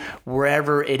see it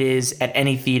wherever it is at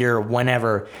any theater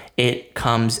whenever it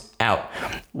comes out.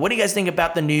 What do you guys think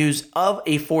about the news of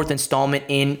a 4th installment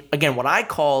in, again, what I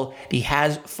call the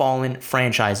Has Fallen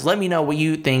franchise? Let me know what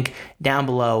you think down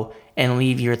below and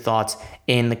leave your thoughts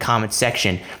in the comment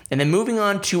section. And then moving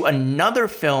on to another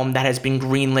film that has been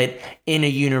greenlit in a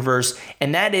universe,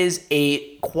 and that is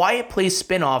a Quiet Place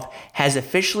spinoff has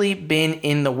officially been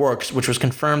in the works, which was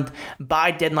confirmed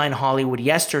by Deadline Hollywood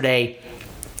yesterday.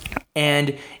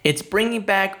 And it's bringing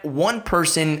back one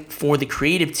person for the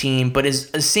creative team, but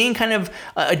is seeing kind of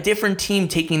a different team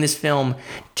taking this film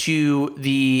to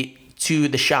the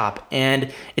shop.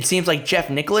 And it seems like Jeff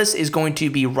Nicholas is going to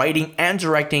be writing and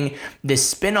directing this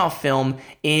spin-off film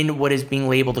in what is being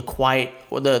labeled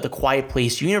the Quiet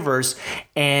Place universe.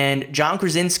 And John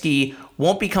Krasinski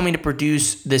won't be coming to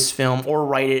produce this film or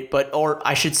write it, or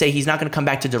I should say he's not going to come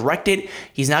back to direct it.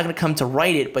 He's not going to come to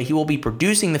write it, but he will be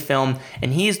producing the film,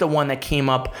 and he is the one that came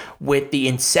up with the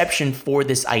inception for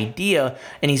this idea,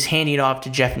 and he's handing it off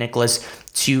to Jeff Nicholas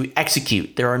to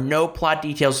execute. There are no plot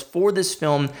details for this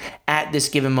film at this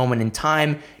given moment in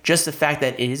time. Just the fact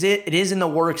that it is in the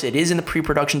works, it is in the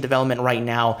pre-production development right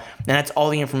now, and that's all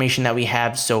the information that we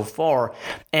have so far.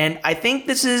 And I think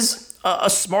this is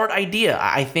a smart idea.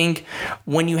 I think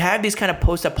when you have these kind of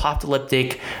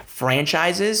post-apocalyptic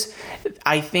franchises,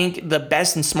 I think the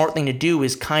best and smart thing to do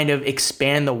is kind of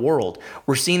expand the world.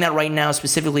 We're seeing that right now,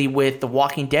 specifically with the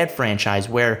Walking Dead franchise,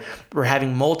 where we're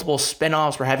having multiple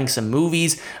spinoffs, we're having some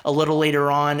movies. A little later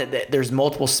on, there's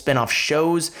multiple spinoff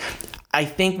shows. I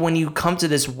think when you come to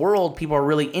this world, people are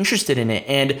really interested in it.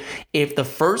 And if the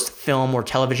first film or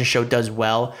television show does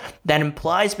well, that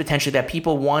implies potentially that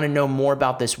people want to know more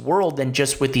about this world than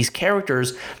just with these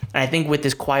characters. And I think with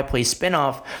this Quiet Place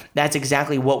spinoff, that's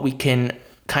exactly what we can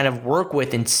kind of work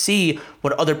with and see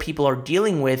what other people are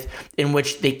dealing with, in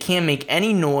which they can't make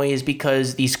any noise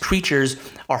because these creatures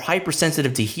are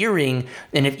hypersensitive to hearing,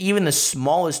 and if even the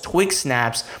smallest twig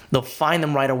snaps, they'll find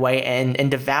them right away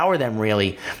and devour them,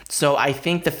 really. So I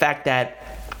think the fact that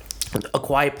A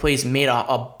Quiet Place made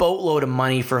a boatload of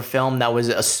money for a film that was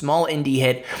a small indie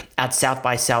hit at South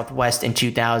by Southwest in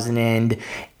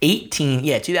 2018.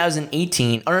 Yeah,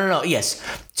 2018. Oh, no, yes.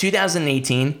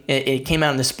 2018. It came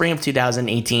out in the spring of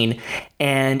 2018,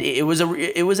 and it was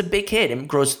a big hit. It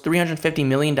grossed $350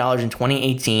 million in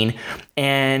 2018,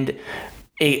 and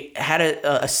it had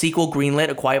a sequel greenlit,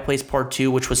 A Quiet Place Part 2,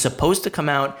 which was supposed to come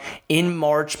out in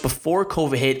March before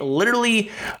COVID hit. Literally,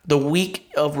 the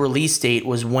week of release date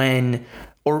was when,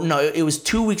 or no, it was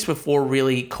 2 weeks before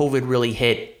really COVID really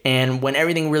hit. And when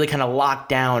everything really kind of locked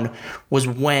down was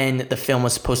when the film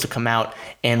was supposed to come out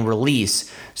and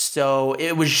release. So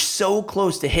it was so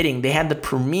close to hitting. They had the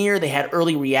premiere, they had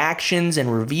early reactions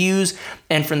and reviews.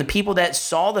 And from the people that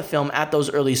saw the film at those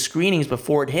early screenings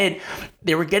before it hit,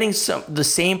 they were getting the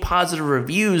same positive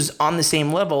reviews on the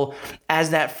same level as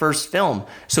that first film.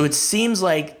 So it seems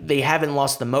like they haven't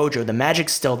lost the mojo. The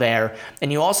magic's still there.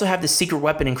 And you also have the secret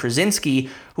weapon in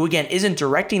Krasinski, who again isn't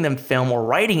directing the film or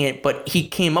writing it, but he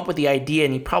came came up with the idea,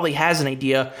 and he probably has an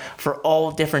idea for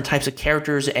all different types of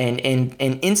characters and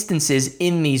instances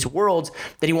in these worlds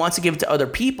that he wants to give to other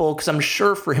people, because I'm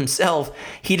sure for himself,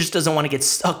 he just doesn't want to get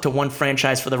stuck to one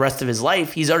franchise for the rest of his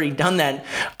life. He's already done that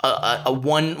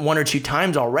one or two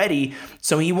times already,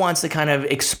 so he wants to kind of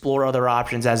explore other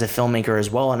options as a filmmaker as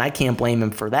well, and I can't blame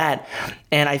him for that.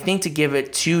 And I think to give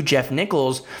it to Jeff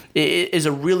Nichols is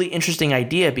a really interesting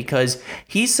idea, because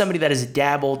he's somebody that has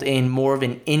dabbled in more of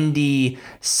an indie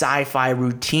sci-fi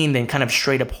routine than kind of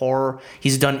straight up horror.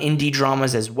 He's done indie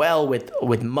dramas as well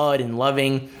with Mud and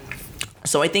Loving.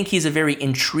 So I think he's a very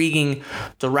intriguing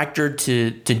director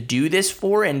to do this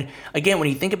for. And again, when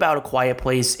you think about A Quiet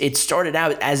Place, it started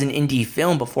out as an indie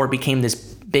film before it became this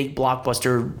big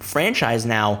blockbuster franchise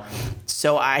now.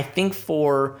 So I think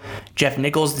for Jeff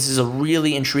Nichols, this is a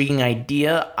really intriguing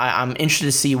idea. I'm interested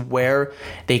to see where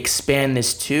they expand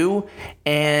this to.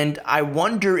 And I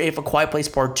wonder if A Quiet Place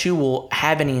Part 2 will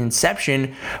have any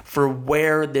inception for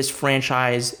where this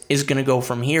franchise is going to go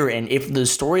from here. And if the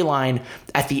storyline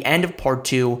at the end of Part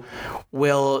 2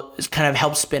 will kind of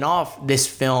help spin off this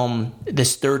film,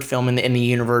 this third film in the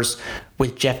universe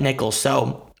with Jeff Nichols.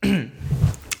 So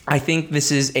I think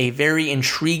this is a very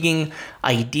intriguing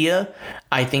idea.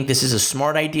 I think this is a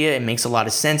smart idea. It makes a lot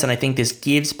of sense. And I think this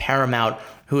gives Paramount,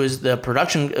 who is the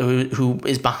production, who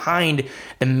is behind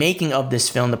the making of this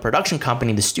film, the production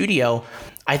company, the studio,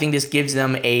 I think this gives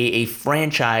them a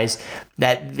franchise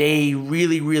that they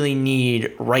really, really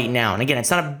need right now. And again,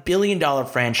 it's not $1 billion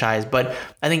franchise, but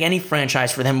I think any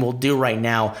franchise for them will do right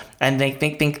now. And they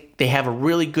think they have a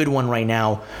really good one right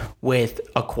now with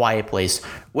A Quiet Place.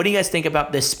 What do you guys think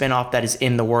about this spinoff that is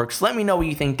in the works? Let me know what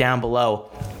you think down below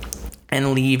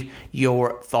and leave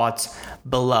your thoughts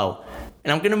below.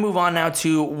 And I'm going to move on now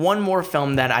to one more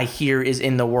film that I hear is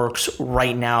in the works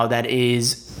right now that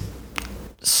is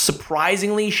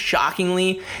surprisingly,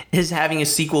 shockingly, is having a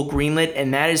sequel greenlit,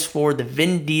 and that is for the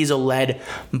Vin Diesel-led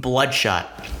Bloodshot.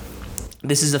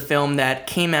 This is a film that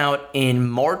came out in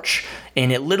March,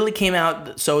 and it literally came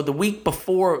out, so the week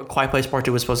before Quiet Place Part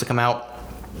 2 was supposed to come out,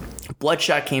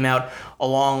 Bloodshot came out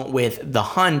along with The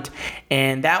Hunt,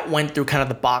 and that went through kind of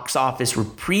the box office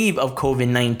reprieve of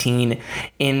COVID-19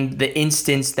 in the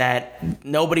instance that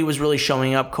nobody was really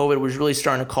showing up. COVID was really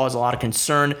starting to cause a lot of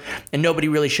concern, and nobody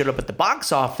really showed up at the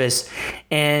box office.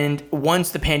 And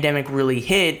once the pandemic really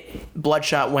hit,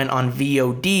 Bloodshot went on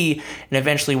VOD and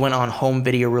eventually went on home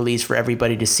video release for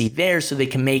everybody to see there, so they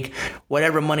can make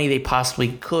whatever money they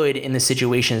possibly could in the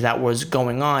situations that was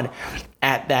going on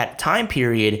at that time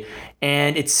period.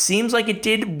 And it seems like it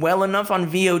did well enough on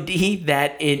VOD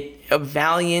that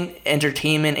Valiant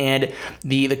Entertainment and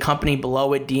the company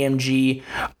below it, DMG,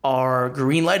 are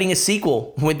greenlighting a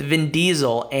sequel with Vin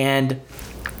Diesel. And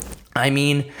I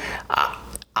mean,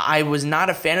 I was not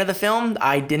a fan of the film.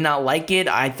 I did not like it.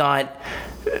 I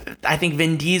think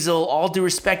Vin Diesel, all due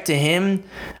respect to him,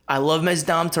 I love him as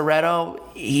Dom Toretto.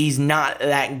 He's not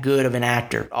that good of an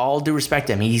actor. All due respect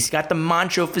to him. He's got the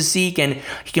macho physique, and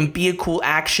he can be a cool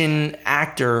action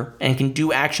actor and can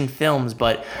do action films,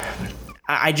 but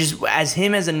I just, as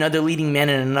him as another leading man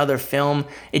in another film,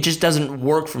 it just doesn't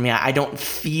work for me. I don't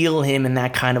feel him in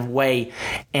that kind of way,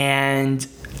 and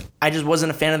I just wasn't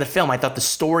a fan of the film. I thought the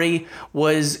story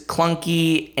was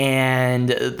clunky, and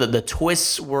the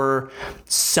twists were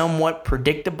somewhat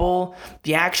predictable.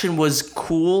 The action was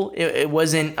cool. It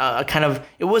wasn't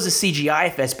it was a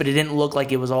CGI fest, but it didn't look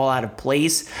like it was all out of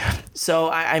place.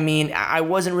 So, I mean, I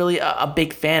wasn't really a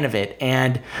big fan of it.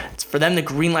 And for them to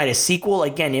greenlight a sequel,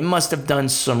 again, it must have done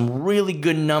some really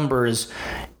good numbers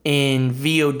in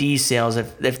VOD sales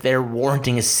if they're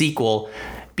warranting a sequel.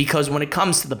 Because when it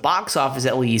comes to the box office,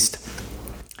 at least,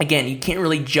 again, you can't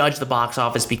really judge the box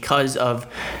office because of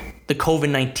the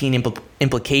COVID-19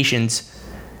 implications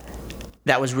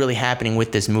that was really happening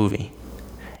with this movie.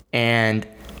 And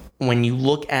when you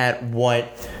look at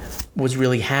what was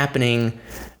really happening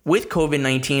with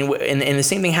COVID-19, and the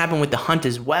same thing happened with The Hunt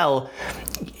as well,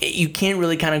 you can't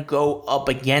really kind of go up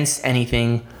against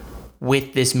anything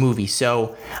with this movie.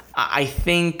 So I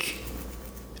think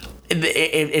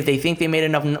if they think they made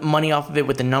enough money off of it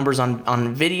with the numbers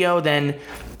on video, then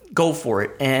go for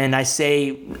it. And I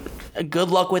say good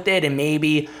luck with it, and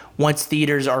maybe once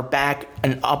theaters are back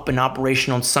and up and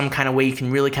operational in some kind of way, you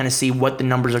can really kind of see what the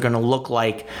numbers are going to look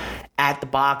like at the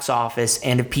box office,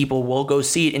 and if people will go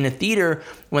see it in a theater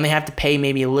when they have to pay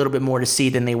maybe a little bit more to see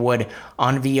than they would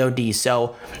on VOD.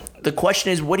 So the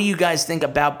question is, what do you guys think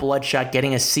about Bloodshot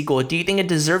getting a sequel? Do you think it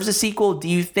deserves a sequel? Do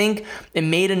you think it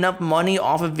made enough money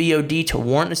off of VOD to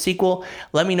warrant a sequel?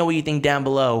 Let me know what you think down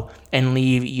below and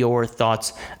leave your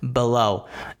thoughts below.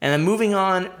 And then moving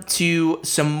on to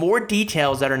some more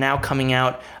details that are now coming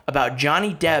out about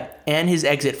Johnny Depp and his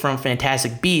exit from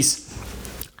Fantastic Beasts.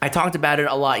 I talked about it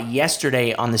a lot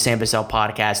yesterday on the Sam Bussell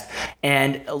Podcast,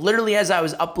 and literally as I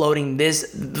was uploading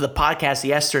the podcast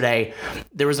yesterday,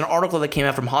 there was an article that came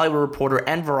out from Hollywood Reporter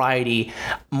and Variety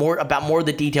more of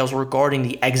the details regarding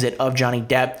the exit of Johnny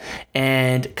Depp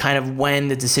and kind of when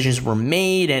the decisions were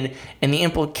made and the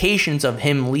implications of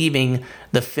him leaving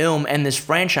the film and this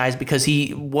franchise, because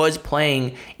he was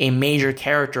playing a major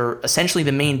character, essentially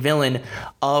the main villain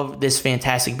of this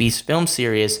Fantastic Beasts film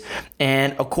series.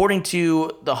 And according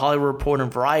to the Hollywood Reporter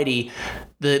and Variety,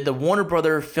 the Warner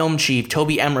Brother film chief,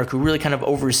 Toby Emmerich, who really kind of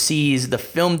oversees the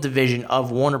film division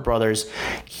of Warner Brothers,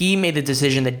 he made the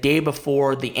decision the day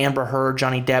before the Amber Heard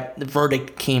Johnny Depp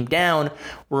verdict came down,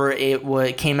 where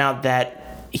it came out that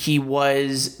he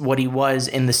was what he was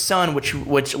in The Sun,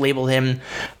 which labeled him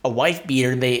a wife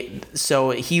beater.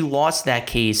 So he lost that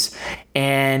case,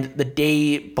 and the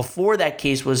day before that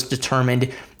case was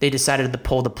determined, they decided to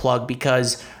pull the plug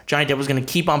because Johnny Depp was going to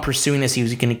keep on pursuing this. He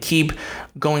was going to keep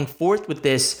going forth with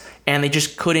this, and they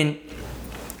just couldn't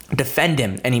defend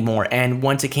him anymore. And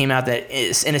once it came out that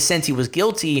in a sense he was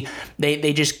guilty,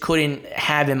 they just couldn't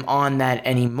have him on that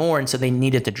anymore, and so they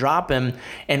needed to drop him.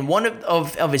 And one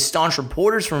of his staunch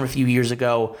reporters from a few years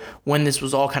ago, when this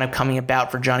was all kind of coming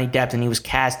about for Johnny Depp and he was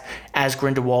cast as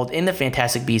Grindelwald in the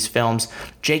Fantastic Beasts films,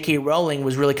 J.K. Rowling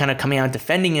was really kind of coming out and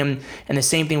defending him, and the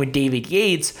same thing with David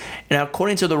Yates. And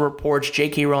according to the reports,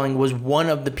 J.K. Rowling was one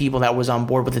of the people that was on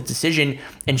board with the decision,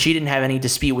 and she didn't have any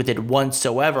dispute with it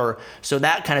whatsoever. So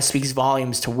that kind of speaks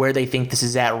volumes to where they think this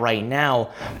is at right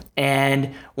now.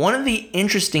 And one of the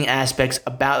interesting aspects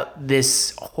about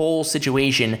this whole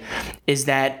situation is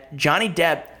that Johnny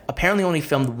Depp apparently only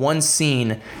filmed one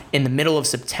scene in the middle of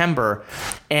September,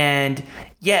 and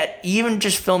yet even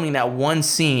just filming that one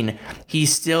scene, he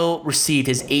still received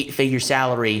his 8-figure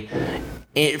salary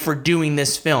for doing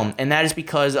this film. And that is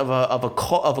because of a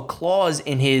clause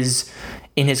in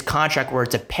his contract where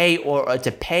it's a pay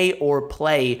or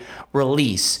play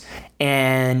release.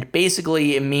 And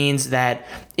basically it means that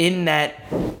in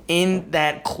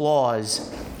that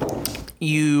clause,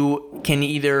 you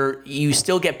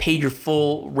still get paid your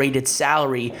full rated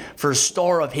salary for a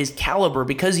star of his caliber,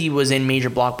 because he was in major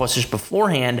blockbusters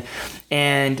beforehand.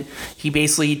 And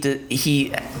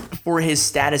he for his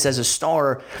status as a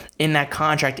star in that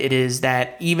contract, it is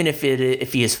that even if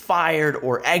he is fired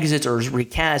or exits or is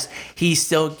recast, he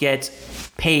still gets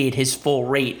paid his full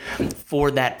rate for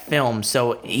that film.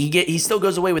 So he still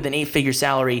goes away with an 8-figure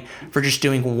salary for just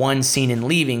doing one scene and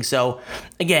leaving. So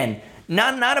again,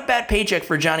 not a bad paycheck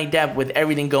for Johnny Depp with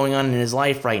everything going on in his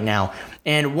life right now.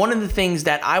 And one of the things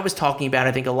that I was talking about,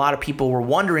 I think a lot of people were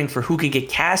wondering for who could get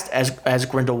cast as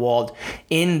Grindelwald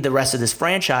in the rest of this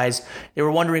franchise. They were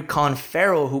wondering Colin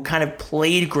Farrell, who kind of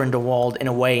played Grindelwald in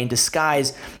a way in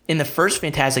disguise in the first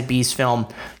Fantastic Beasts film.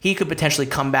 He could potentially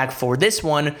come back for this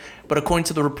one, but according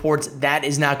to the reports, that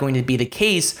is not going to be the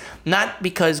case. Not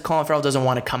because Colin Farrell doesn't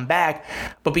want to come back,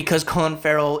 but because Colin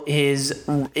Farrell is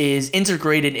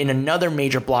integrated in another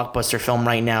major blockbuster film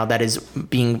right now that is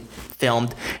being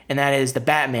filmed, and that is The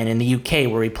Batman in the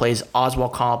UK, where he plays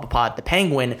Oswald Cobblepot the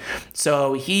Penguin.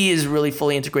 So he is really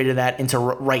fully integrated that into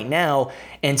right now.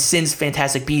 And since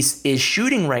Fantastic Beasts is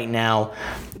shooting right now,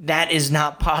 that is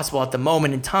not possible at the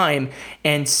moment in time.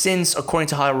 And since, according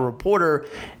to Hollywood Reporter,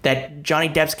 that Johnny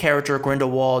Depp's character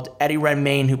Grindelwald, Eddie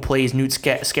Redmayne, who plays Newt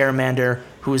Scamander,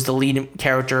 who is the lead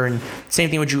character, and same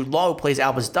thing with Jude Law, who plays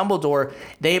Albus Dumbledore,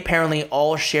 they apparently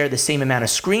all share the same amount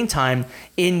of screen time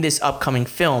in this upcoming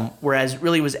film, whereas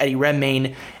really it was Eddie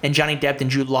Redmayne and Johnny Depp and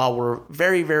Jude Law were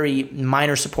very, very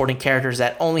minor supporting characters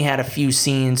that only had a few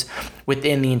scenes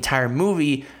within the entire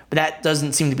movie, but that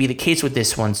doesn't seem to be the case with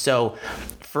this one. So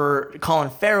for Colin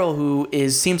Farrell, who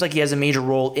seems like he has a major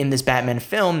role in this Batman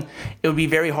film, it would be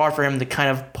very hard for him to kind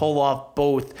of pull off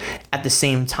both at the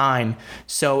same time.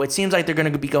 So it seems like they're going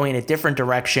to be going in a different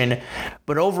direction.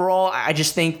 But overall, I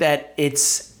just think that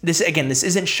this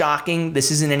isn't shocking.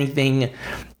 This isn't anything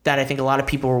that I think a lot of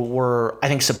people were,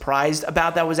 surprised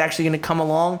about that was actually going to come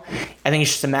along. I think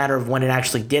it's just a matter of when it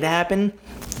actually did happen.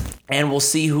 And we'll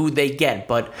see who they get.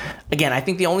 But again, I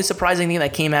think the only surprising thing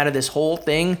that came out of this whole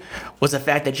thing was the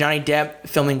fact that Johnny Depp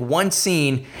filming one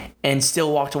scene and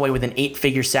still walked away with an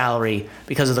 8-figure salary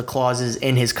because of the clauses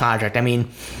in his contract. I mean,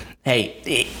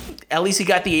 hey, at least he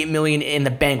got the $8 million in the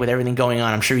bank with everything going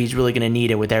on. I'm sure he's really going to need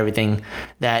it with everything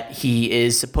that he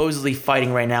is supposedly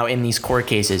fighting right now in these court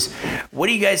cases. What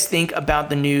do you guys think about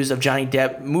the news of Johnny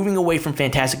Depp moving away from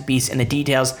Fantastic Beasts and the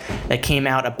details that came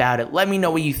out about it? Let me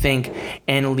know what you think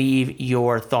and leave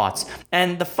your thoughts.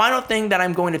 And the final thing that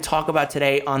I'm going to talk about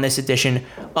today on this edition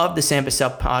of the Sam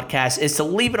Bussell Podcast is to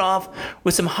leave it off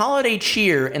with some holiday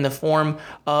cheer in the form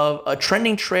of a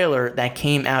trending trailer that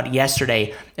came out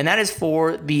yesterday, and that is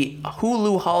for the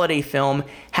Hulu holiday film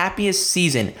Happiest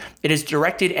Season. It is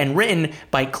directed and written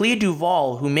by Clea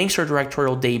Duvall, who makes her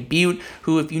directorial debut,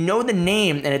 who, if you know the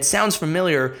name and it sounds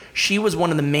familiar, she was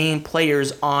one of the main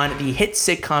players on the hit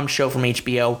sitcom show from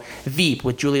HBO, Veep,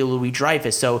 with Julia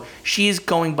Louis-Dreyfus. So she's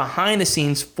going behind the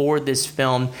scenes for this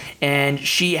film, and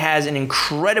she has an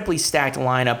incredibly stacked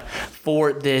lineup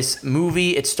for this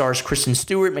movie. It stars Kristen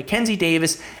Stewart, Mackenzie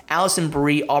Davis, Allison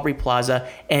Brie, Aubrey Plaza,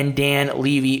 and Dan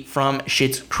Levy from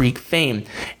Schitt's Creek fame.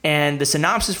 And the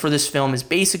synopsis for this film is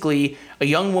basically a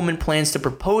young woman plans to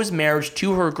propose marriage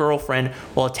to her girlfriend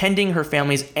while attending her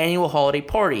family's annual holiday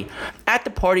party. At the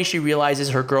party, she realizes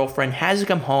her girlfriend hasn't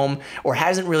come home or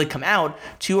hasn't really come out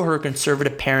to her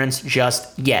conservative parents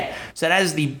just yet. So that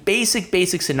is the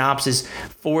basic synopsis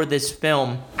for this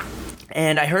film.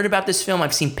 And I heard about this film.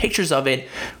 I've seen pictures of it.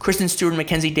 Kristen Stewart and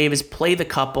Mackenzie Davis play the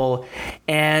couple.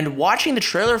 And watching the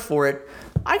trailer for it,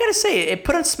 I gotta say, it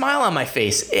put a smile on my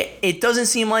face. It doesn't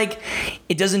seem like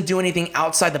it doesn't do anything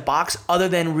outside the box other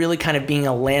than really kind of being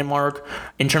a landmark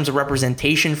in terms of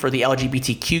representation for the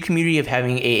LGBTQ community, of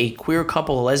having a queer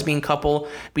couple, a lesbian couple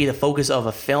be the focus of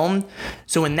a film.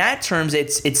 So in that terms,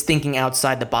 it's thinking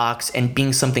outside the box and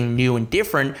being something new and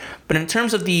different. But in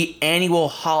terms of the annual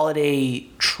holiday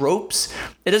tropes,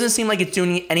 it doesn't seem like it's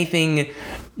doing anything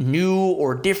new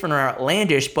or different or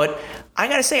outlandish, but I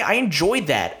gotta say, I enjoyed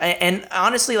that. And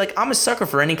honestly, like, I'm a sucker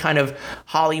for any kind of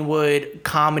Hollywood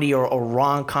comedy or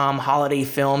rom-com holiday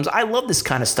films. I love this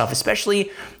kind of stuff,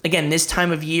 especially, again, this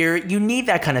time of year. You need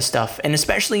that kind of stuff. And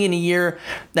especially in a year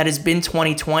that has been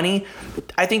 2020,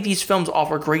 I think these films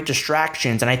offer great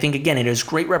distractions. And I think, again, it is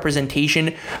great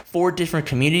representation for different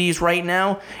communities right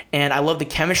now. And I love the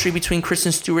chemistry between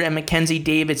Kristen Stewart and Mackenzie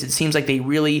Davis. It seems like they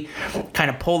really kind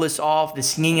of pull this off,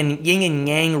 this yin and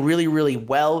yang really, really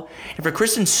well. And for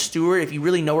Kristen Stewart, if you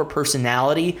really know her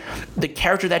personality, the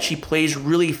character that she plays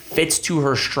really fits to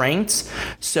her strengths.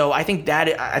 So I think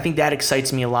that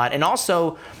excites me a lot. And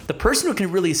also, the person who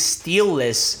can really steal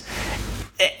this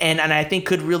and I think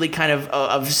could really kind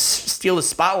of steal the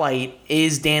spotlight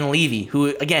is Dan Levy,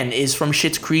 who, again, is from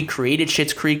Schitt's Creek, created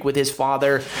Schitt's Creek with his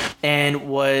father, and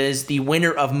was the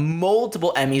winner of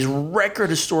multiple Emmys,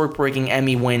 record historic-breaking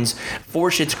Emmy wins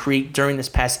for Schitt's Creek during this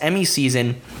past Emmy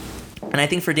season. And I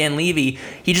think for Dan Levy,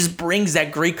 he just brings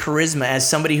that great charisma as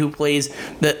somebody who plays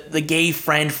the gay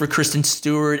friend for Kristen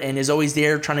Stewart and is always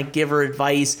there trying to give her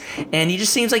advice. And he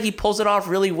just seems like he pulls it off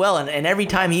really well. And every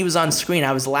time he was on screen,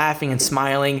 I was laughing and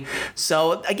smiling.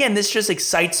 So, again, this just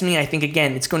excites me. I think,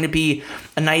 again, it's going to be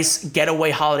a nice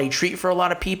getaway holiday treat for a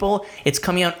lot of people. It's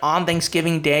coming out on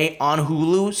Thanksgiving Day on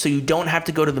Hulu, so you don't have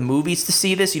to go to the movies to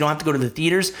see this. You don't have to go to the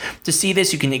theaters to see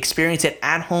this. You can experience it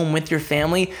at home with your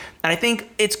family. And I think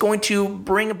it's going to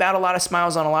bring about a lot of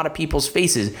smiles on a lot of people's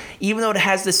faces. Even though it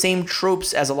has the same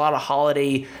tropes as a lot of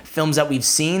holiday films that we've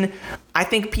seen, I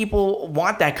think people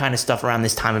want that kind of stuff around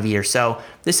this time of year. So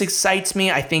this excites me.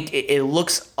 I think it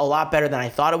looks a lot better than I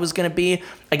thought it was going to be.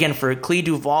 Again, for Clea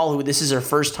Duvall, who this is her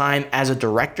first time as a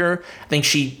director, I think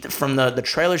from the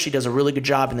trailer, she does a really good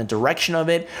job in the direction of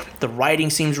it. The writing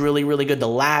seems really, really good. The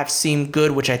laughs seem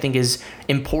good, which I think is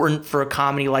important for a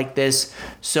comedy like this.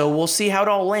 So we'll see how it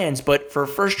all lands. But for a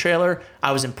first trailer,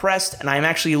 I was impressed, and I'm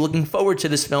actually looking forward to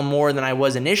this film more than I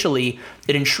was initially.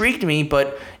 It intrigued me,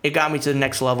 but it got me to the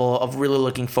next level of really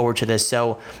looking forward to this.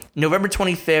 So November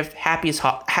 25th,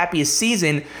 Happiest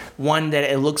Season, one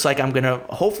that it looks like I'm going to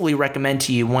hopefully recommend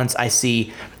to you once I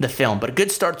see the film. But a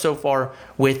good start so far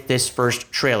with this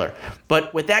first trailer.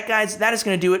 But with that, guys, that is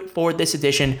going to do it for this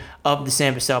edition of the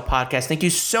Sam Bussell Podcast. Thank you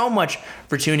so much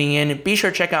for tuning in. Be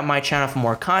sure to check out my channel for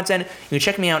more content. You can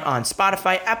check me out on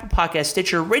Spotify, Apple Podcasts,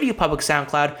 Stitcher, Radio Public,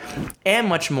 SoundCloud, and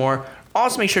much more.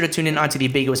 Also, make sure to tune in onto the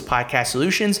Ambiguous Podcast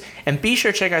Solutions, and be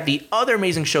sure to check out the other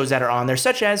amazing shows that are on there,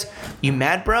 such as You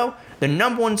Mad Bro, the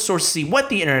 #1 source to see what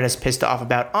the internet is pissed off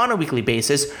about on a weekly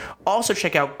basis. Also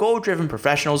check out goal-driven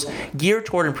professionals geared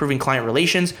toward improving client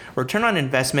relations, return on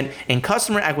investment, and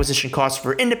customer acquisition costs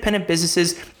for independent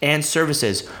businesses and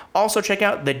services. Also check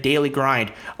out The Daily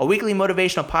Grind, a weekly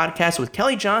motivational podcast with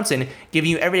Kelly Johnson giving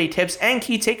you everyday tips and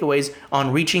key takeaways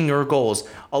on reaching your goals.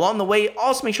 Along the way,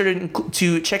 also make sure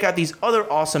to check out these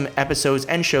other awesome episodes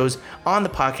and shows on the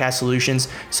podcast solutions,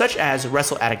 such as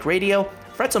Wrestle Addict Radio,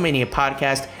 Fretzelmania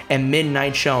Podcast, and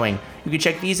Midnight Showing. You can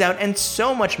check these out and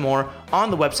so much more on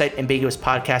the website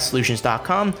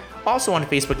ambiguouspodcastsolutions.com, also on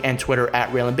Facebook and Twitter at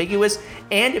RealAmbiguous.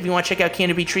 And if you want to check out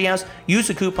Canopy Treehouse, use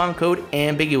the coupon code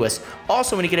AMBIGUOUS.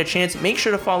 Also, when you get a chance, make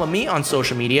sure to follow me on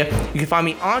social media. You can find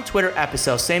me on Twitter at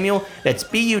Bussell Samuel, that's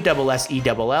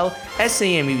BUSSELL,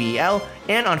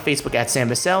 and on Facebook at Sam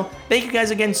Bussell. Thank you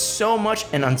guys again so much,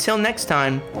 and until next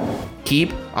time,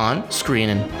 keep on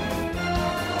screening.